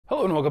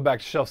Hello and welcome back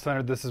to Shelf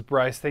Centered. This is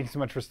Bryce. Thanks so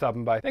much for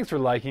stopping by. Thanks for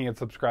liking and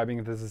subscribing.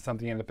 If this is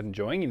something you end up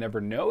enjoying, you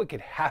never know, it could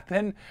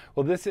happen.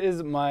 Well, this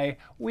is my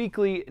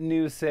weekly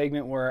news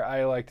segment where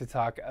I like to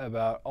talk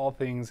about all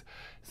things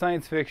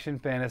science fiction,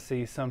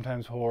 fantasy,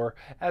 sometimes horror,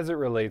 as it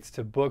relates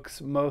to books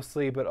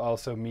mostly, but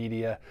also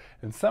media.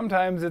 And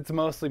sometimes it's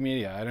mostly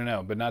media. I don't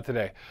know, but not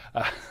today.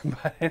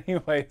 But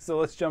anyway, so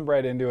let's jump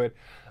right into it.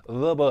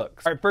 The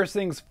books. All right, first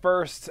things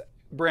first.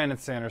 Brandon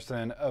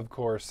Sanderson, of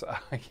course.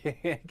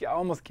 I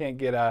almost can't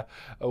get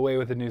away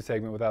with a news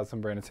segment without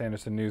some Brandon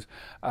Sanderson news.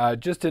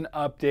 Just an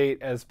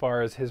update as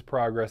far as his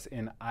progress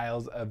in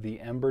Isles of the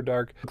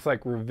Emberdark. Looks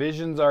like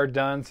revisions are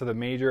done, so the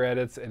major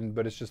edits,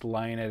 but it's just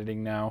line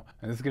editing now.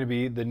 And this is going to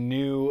be the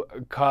new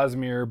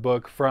Cosmere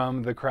book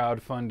from the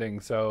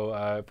crowdfunding.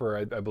 So for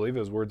I believe it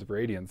was Words of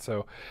Radiance.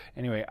 So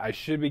anyway, I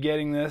should be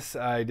getting this.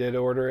 I did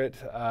order it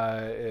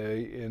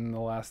in the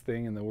last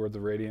thing in the Words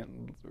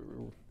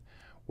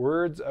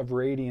of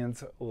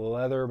Radiance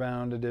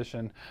leather-bound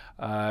edition,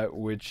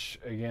 which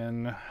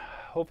again,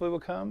 hopefully will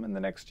come in the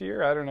next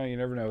year. I don't know, you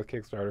never know with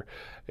Kickstarter.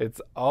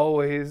 It's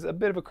always a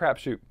bit of a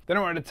crapshoot. Then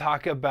I wanted to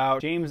talk about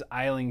James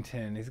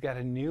Islington. He's got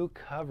a new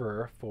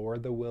cover for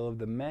The Will of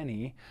the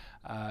Many.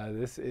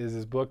 This is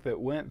his book that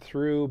went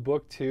through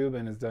booktube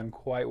and has done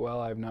quite well.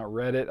 I've not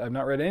read it. I've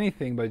not read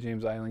anything by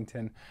James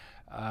Islington.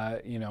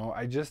 You know,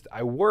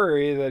 I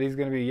worry that he's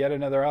going to be yet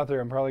another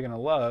author I'm probably going to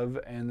love,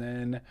 and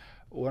then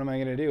what am I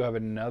going to do? Have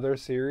another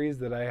series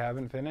that I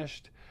haven't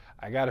finished?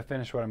 I got to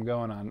finish what I'm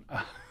going on.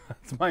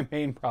 That's my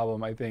main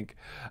problem, I think.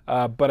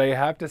 But I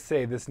have to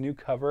say, this new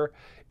cover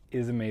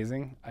is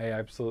amazing. I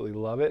absolutely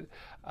love it.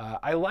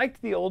 I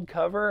liked the old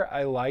cover.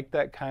 I like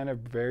that kind of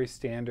very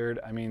standard.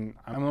 I mean,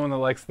 I'm the one that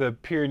likes the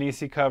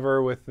Piranesi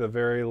cover with the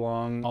very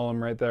long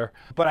column right there.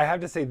 But I have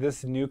to say,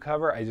 this new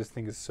cover I just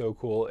think is so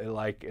cool.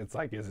 It's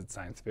like, is it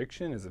science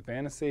fiction? Is it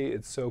fantasy?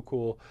 It's so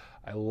cool.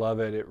 I love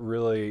it. It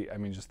really, I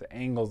mean, just the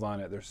angles on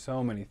it. There's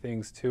so many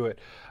things to it.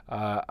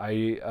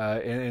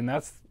 And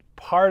that's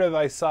part of,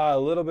 I saw a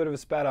little bit of a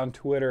spat on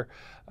Twitter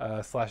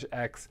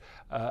 /X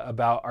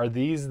about, are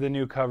these the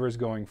new covers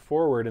going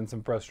forward, and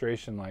some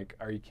frustration, like,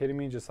 are you kidding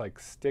me? Just like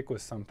stick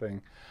with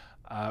something.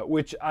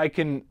 Which I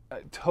can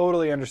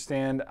totally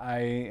understand. I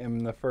am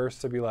the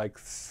first to be like,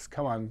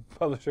 come on,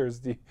 publishers,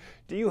 do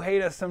you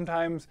hate us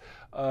sometimes?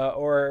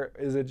 Or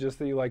is it just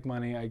that you like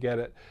money? I get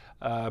it.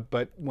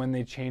 But when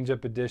they change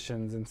up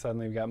editions and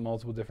suddenly we've got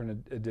multiple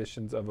different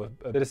editions of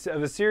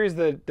a series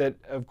that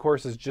of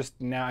course is just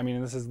now, I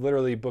mean, this is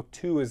literally book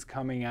 2 is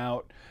coming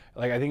out.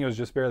 Like, I think it was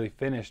just barely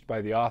finished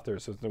by the author,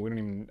 so I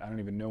don't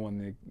even know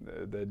when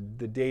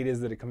the date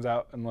is that it comes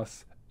out,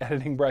 unless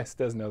Editing Bryce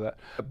does know that.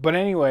 But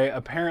anyway,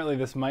 apparently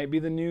this might be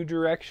the new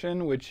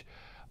direction, which,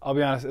 I'll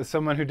be honest, as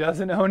someone who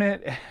doesn't own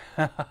it,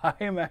 I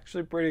am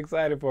actually pretty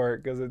excited for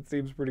it because it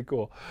seems pretty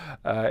cool.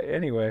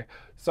 Anyway,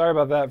 sorry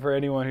about that for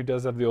anyone who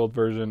does have the old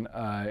version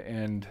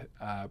and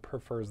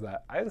prefers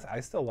that.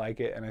 I still like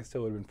it, and I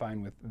still would have been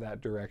fine with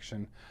that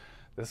direction.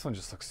 This one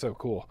just looks so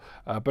cool.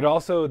 But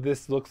also,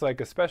 this looks like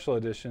a special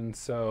edition,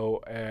 so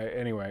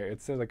anyway,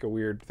 it seems like a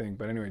weird thing.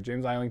 But anyway,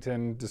 James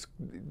Islington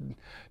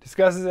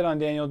discusses it on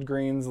Daniel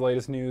Green's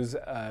latest news,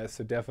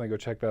 so definitely go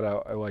check that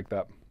out. I like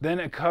that. Then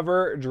a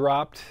cover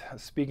dropped,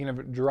 speaking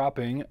of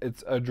dropping,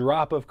 it's A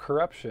Drop of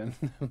Corruption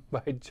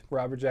by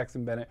Robert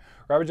Jackson Bennett.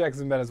 Robert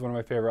Jackson Bennett is one of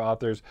my favorite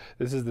authors.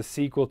 This is the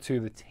sequel to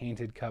The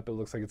Tainted Cup. It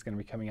looks like it's going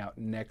to be coming out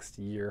next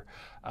year.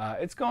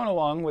 It's going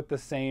along with the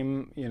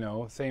same,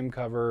 same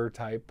cover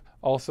type.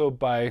 Also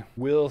by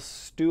Will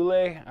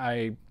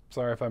Stule.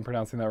 Sorry if I'm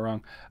pronouncing that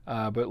wrong,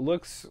 but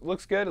looks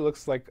good. It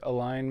looks like in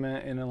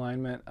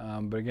alignment.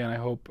 But again, I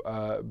hope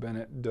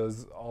Bennett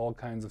does all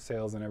kinds of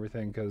sales and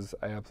everything, because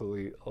I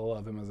absolutely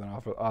love him as an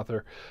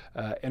author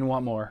and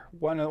want more.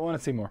 Want to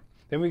see more.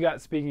 Then we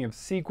got, speaking of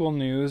sequel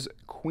news,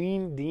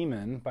 Queen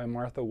Demon by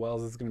Martha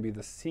Wells is going to be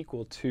the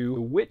sequel to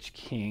The Witch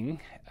King,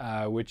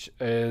 which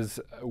is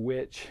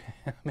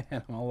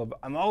man,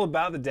 I'm all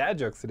about the dad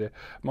jokes today.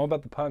 I'm all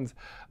about the puns.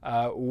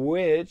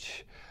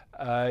 Which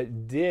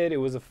it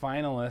was a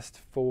finalist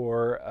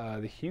for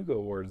the Hugo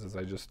Awards, as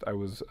I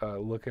was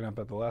looking up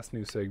at the last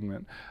news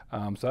segment.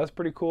 So that's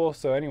pretty cool.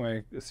 So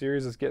anyway, the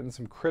series is getting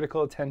some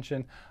critical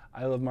attention.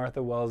 I love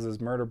Martha Wells'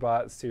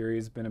 Murderbot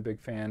series, been a big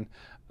fan,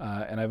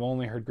 and I've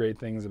only heard great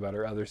things about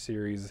her other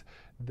series,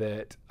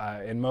 that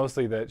and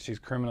mostly that she's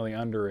criminally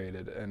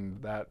underrated,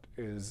 and that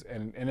is,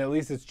 and at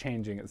least it's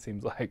changing, it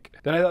seems like.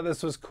 Then I thought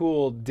this was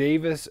cool.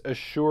 Davis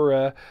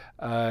Ashura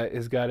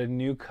has got a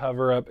new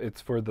cover up.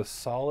 It's for The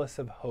Solace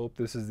of Hope.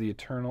 This is the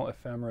Eternal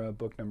Ephemera,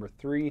 book number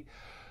 3.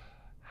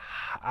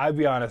 I'll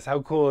be honest,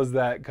 how cool is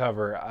that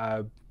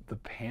cover? The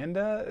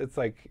panda,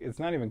 it's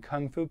not even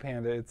Kung Fu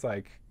Panda, it's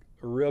like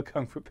a real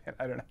Kung Fu Panda.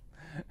 I don't know.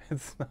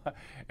 It's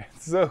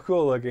so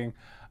cool looking.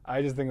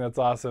 I just think that's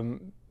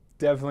awesome.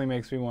 Definitely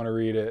makes me want to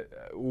read it.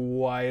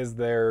 Why is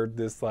there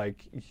this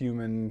like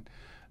human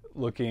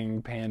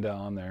looking panda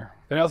on there?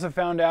 Then I also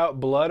found out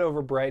Blood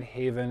Over Bright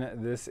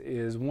Haven. This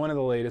is one of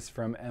the latest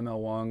from M.L.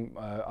 Wong,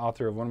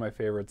 author of one of my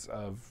favorites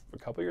of a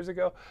couple years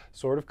ago,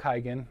 Sword of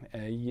Kaigen,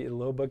 a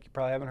little book you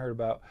probably haven't heard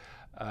about.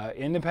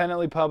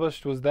 Independently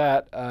published was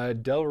that.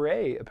 Del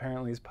Rey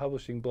apparently is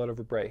publishing Blood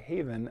Over Bright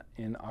Haven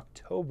in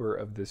October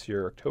of this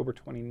year, October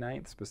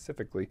 29th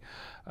specifically.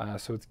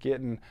 So it's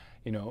getting,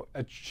 you know,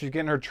 she's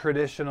getting her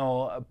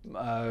traditional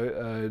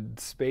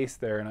space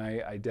there, and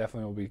I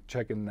definitely will be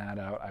checking that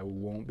out. I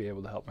won't be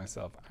able to help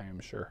myself, I am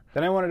sure.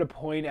 Then I wanted to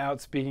point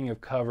out, speaking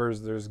of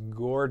covers, there's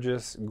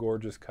gorgeous,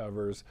 gorgeous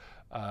covers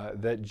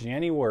that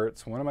Janny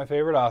Wirtz, one of my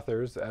favorite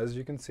authors, as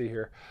you can see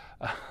here,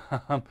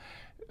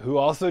 who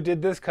also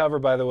did this cover,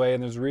 by the way,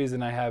 and there's a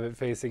reason I have it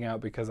facing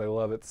out because I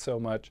love it so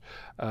much.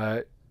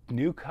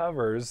 New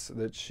covers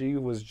that she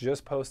was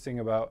just posting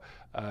about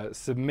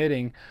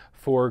submitting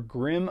for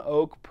Grim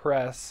Oak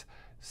Press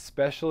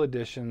special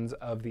editions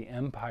of the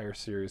Empire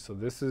series. So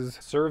this is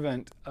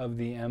Servant of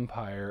the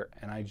Empire,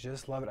 and I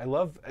just love it. I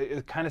love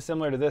it, kind of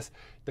similar to this.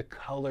 The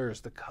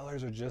colors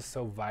are just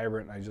so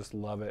vibrant, and I just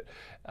love it.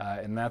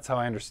 And that's how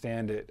I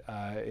understand it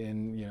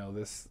in, you know,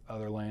 this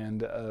other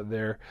land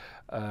there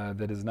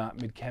that is not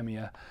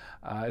Midkemia.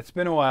 It's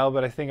been a while,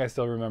 but I think I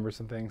still remember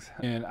some things,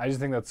 and I just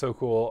think that's so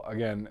cool.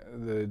 Again,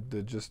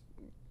 the just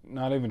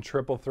not even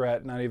triple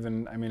threat, not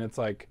even, I mean, it's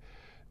like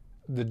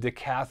the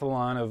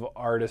decathlon of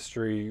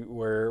artistry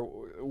where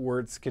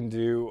Wirtz can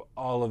do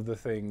all of the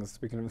things.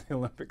 Speaking of the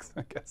Olympics,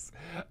 I guess.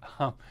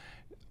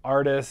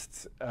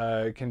 Artists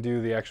can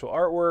do the actual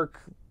artwork,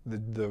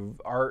 the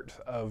art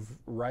of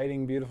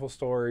writing beautiful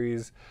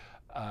stories,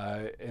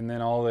 and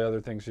then all the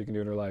other things she can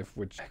do in her life,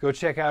 which, go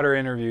check out her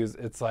interviews.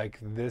 It's like,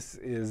 this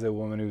is a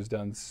woman who's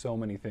done so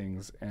many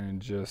things,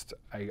 and just,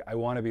 I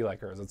want to be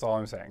like her. That's all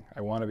I'm saying.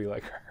 I want to be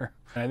like her.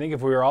 And I think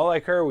if we were all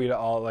like her, we'd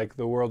all, like,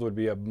 the world would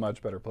be a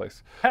much better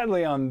place.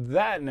 Sadly, on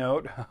that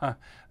note,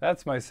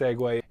 that's my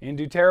segue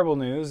into terrible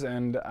news,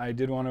 and I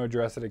did want to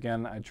address it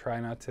again. I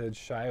try not to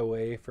shy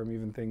away from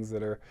even things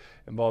that are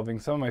involving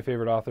some of my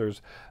favorite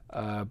authors,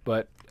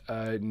 but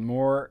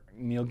more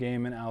Neil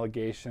Gaiman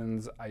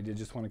allegations. I did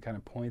just want to kind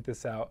of point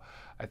this out.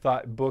 I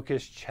thought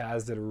Bookish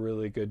Chaz did a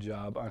really good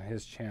job on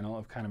his channel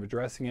of kind of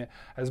addressing it.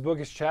 As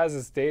Bookish Chaz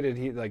has stated,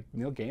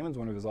 Neil Gaiman's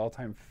one of his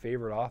all-time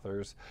favorite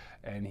authors,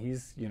 and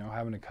he's, you know,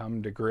 having to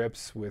come to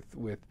grips with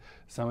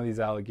some of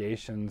these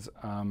allegations.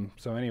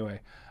 So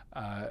anyway,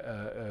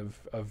 of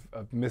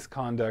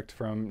misconduct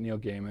from Neil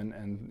Gaiman,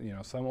 and, you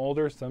know, some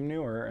older, some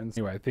newer. And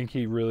anyway, I think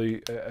he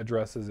really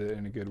addresses it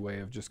in a good way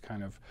of just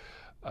kind of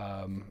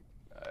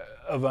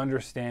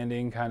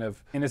understanding, kind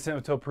of innocent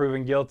until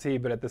proven guilty,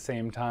 but at the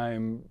same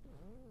time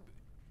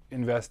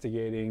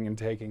investigating and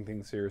taking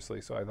things seriously.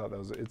 So I thought that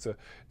was, it's a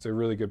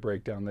really good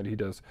breakdown that he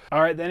does.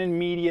 All right, then in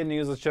media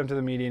news, let's jump to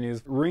the media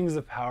news. Rings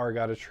of Power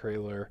got a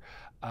trailer.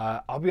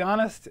 I'll be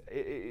honest,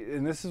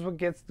 and this is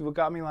what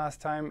got me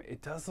last time,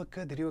 it does look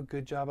good. They do a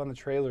good job on the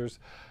trailers.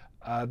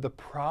 The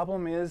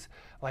problem is,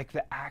 like,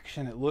 the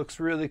action. It looks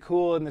really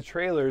cool in the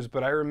trailers,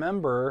 but I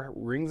remember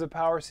Rings of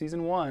Power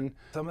Season 1,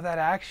 some of that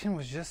action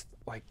was just,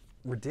 like,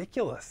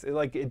 ridiculous.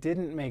 It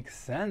didn't make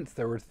sense.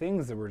 There were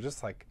things that were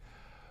just like,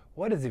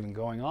 what is even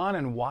going on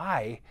and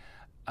why?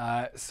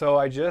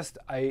 So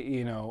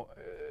you know,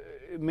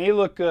 it may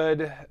look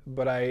good,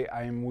 but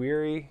I'm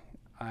weary.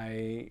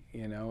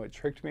 You know, it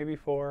tricked me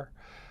before.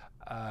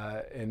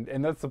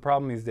 And that's the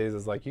problem these days,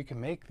 is like, you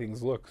can make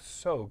things look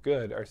so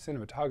good. Our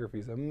cinematography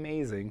is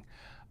amazing,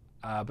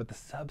 but the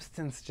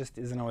substance just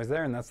isn't always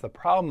there. And that's the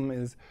problem,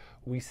 is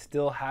we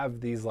still have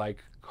these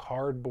like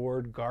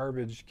cardboard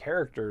garbage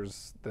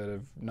characters that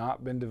have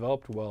not been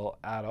developed well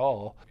at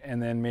all.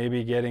 And then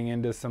maybe getting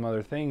into some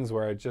other things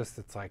where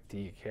it's like, do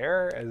you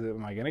care?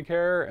 Am I gonna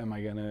care? Am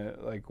I gonna,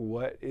 like,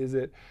 what is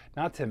it?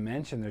 Not to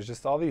mention, there's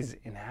just all these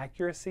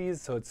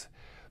inaccuracies. So it's,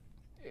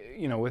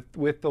 you know,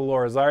 with the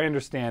lore, as I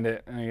understand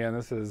it, and again,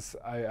 this is,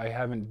 I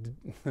haven't,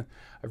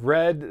 I've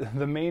read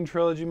the main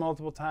trilogy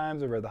multiple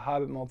times, I've read The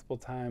Hobbit multiple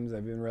times,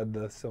 I've even read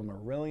the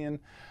Silmarillion,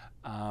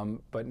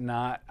 but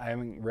I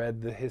haven't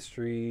read the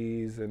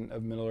histories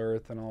of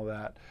Middle-earth and all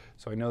that.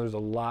 So I know there's a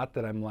lot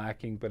that I'm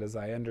lacking, but as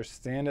I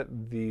understand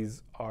it,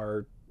 these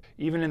are,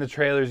 even in the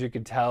trailers, you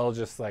could tell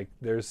just like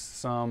there's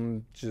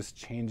some just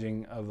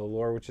changing of the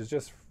lore, which is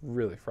just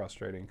really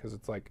frustrating, because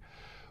it's like,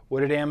 what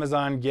did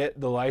Amazon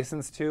get the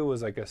license to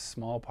was like a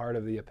small part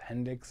of the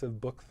appendix of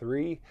book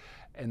 3,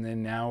 and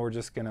then now we're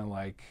just gonna,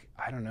 like,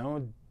 I don't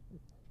know,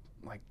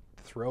 like,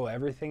 throw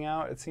everything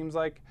out, it seems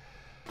like.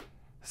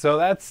 So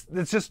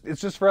it's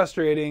just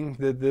frustrating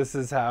that this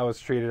is how it's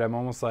treated. I'm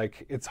almost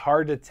like, it's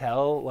hard to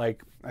tell,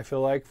 like, I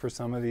feel like for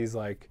some of these,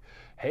 like,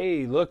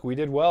 hey, look, we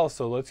did well,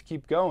 so let's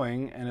keep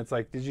going. And it's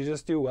like, did you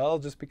just do well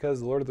just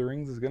because Lord of the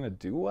Rings is going to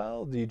do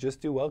well? Do you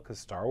just do well because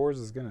Star Wars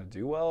is going to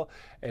do well?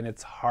 And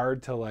it's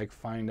hard to, like,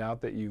 find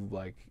out that you've,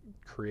 like,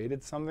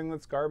 created something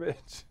that's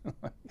garbage.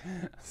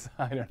 So,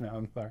 I don't know,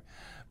 I'm sorry.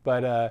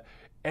 But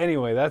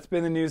anyway, that's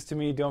been the news to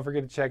me. Don't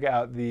forget to check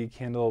out the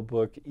Kindle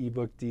book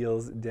ebook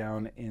deals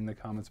down in the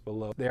comments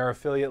below. They are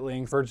affiliate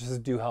links. Purchases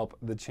do help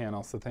the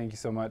channel, so thank you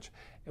so much.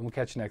 And we'll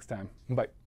catch you next time. Bye.